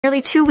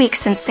Nearly 2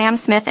 weeks since Sam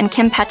Smith and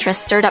Kim Petras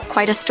stirred up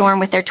quite a storm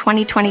with their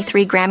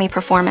 2023 Grammy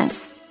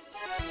performance.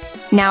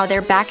 Now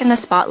they're back in the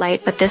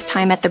spotlight, but this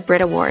time at the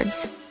Brit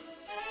Awards.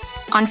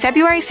 On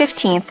February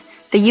 15th,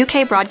 the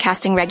UK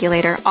broadcasting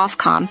regulator,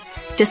 Offcom,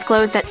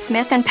 disclosed that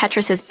Smith and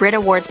Petras' Brit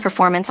Awards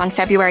performance on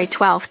February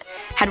 12th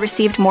had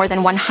received more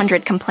than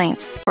 100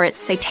 complaints for its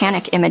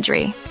satanic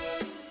imagery.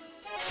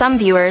 Some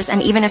viewers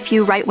and even a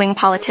few right-wing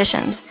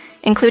politicians,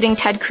 including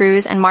Ted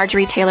Cruz and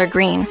Marjorie Taylor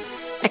Greene,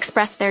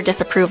 expressed their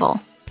disapproval.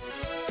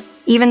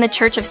 Even the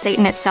Church of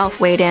Satan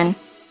itself weighed in,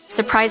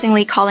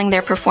 surprisingly calling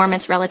their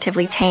performance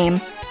relatively tame.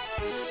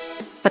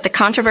 But the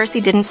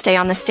controversy didn't stay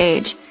on the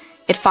stage.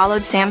 It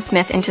followed Sam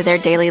Smith into their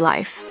daily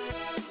life.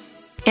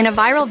 In a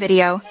viral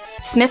video,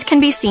 Smith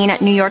can be seen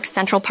at New York's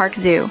Central Park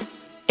Zoo,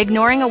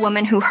 ignoring a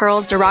woman who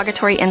hurls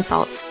derogatory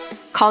insults,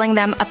 calling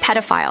them a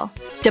pedophile,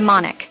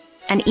 demonic,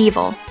 and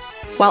evil,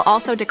 while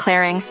also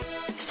declaring,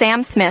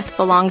 "Sam Smith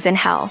belongs in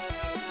hell."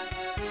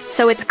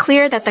 So it's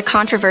clear that the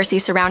controversy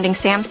surrounding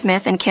Sam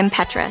Smith and Kim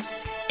Petras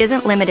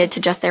isn't limited to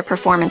just their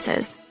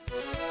performances.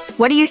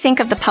 What do you think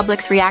of the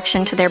public's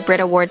reaction to their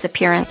Brit Awards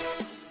appearance?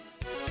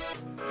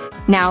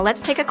 Now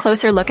let's take a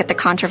closer look at the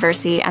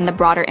controversy and the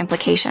broader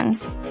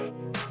implications.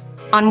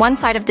 On one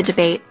side of the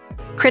debate,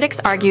 critics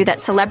argue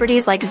that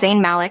celebrities like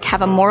Zayn Malik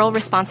have a moral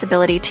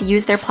responsibility to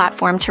use their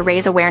platform to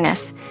raise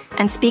awareness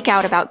and speak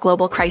out about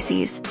global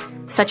crises,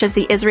 such as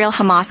the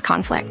Israel-Hamas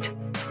conflict.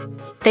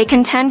 They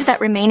contend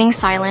that remaining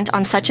silent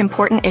on such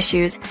important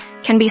issues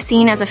can be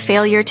seen as a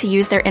failure to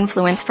use their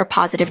influence for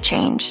positive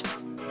change.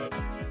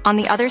 On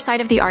the other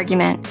side of the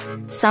argument,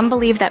 some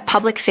believe that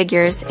public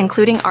figures,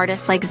 including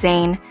artists like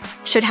Zayn,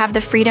 should have the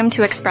freedom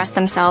to express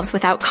themselves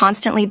without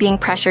constantly being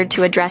pressured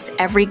to address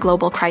every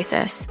global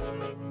crisis.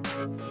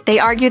 They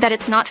argue that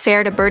it's not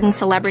fair to burden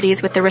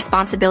celebrities with the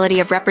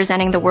responsibility of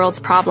representing the world's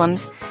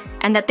problems,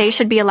 and that they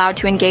should be allowed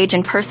to engage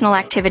in personal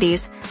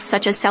activities,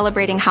 such as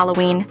celebrating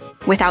Halloween,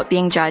 without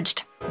being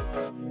judged.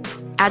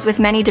 As with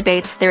many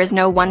debates, there is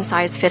no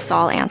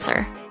one-size-fits-all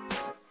answer.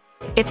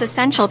 It's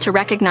essential to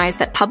recognize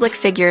that public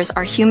figures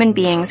are human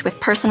beings with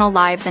personal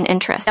lives and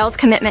interests. Adele's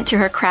commitment to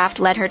her craft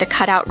led her to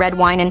cut out red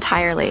wine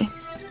entirely.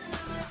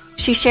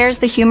 She shares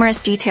the humorous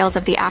details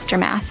of the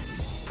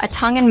aftermath. A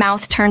tongue and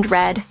mouth turned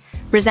red,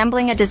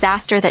 resembling a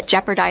disaster that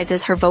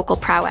jeopardizes her vocal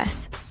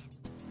prowess.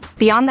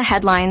 Beyond the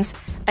headlines,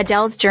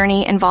 Adele's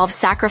journey involves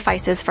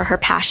sacrifices for her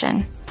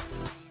passion.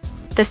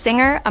 The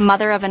singer, a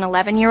mother of an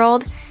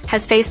 11-year-old,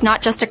 has faced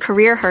not just a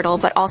career hurdle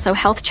but also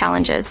health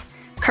challenges,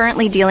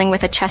 currently dealing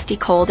with a chesty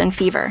cold and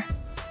fever.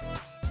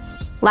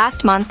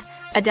 Last month,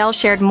 Adele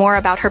shared more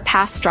about her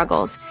past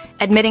struggles,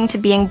 admitting to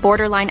being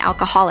borderline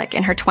alcoholic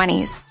in her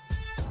 20s.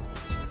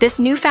 This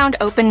newfound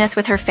openness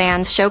with her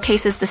fans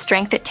showcases the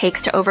strength it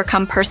takes to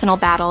overcome personal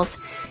battles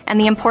and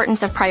the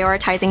importance of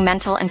prioritizing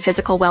mental and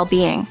physical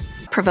well-being.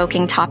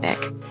 Provoking topic.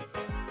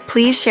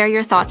 Please share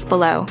your thoughts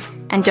below,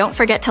 and don't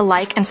forget to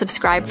like and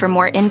subscribe for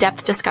more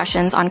in-depth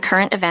discussions on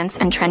current events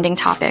and trending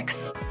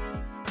topics.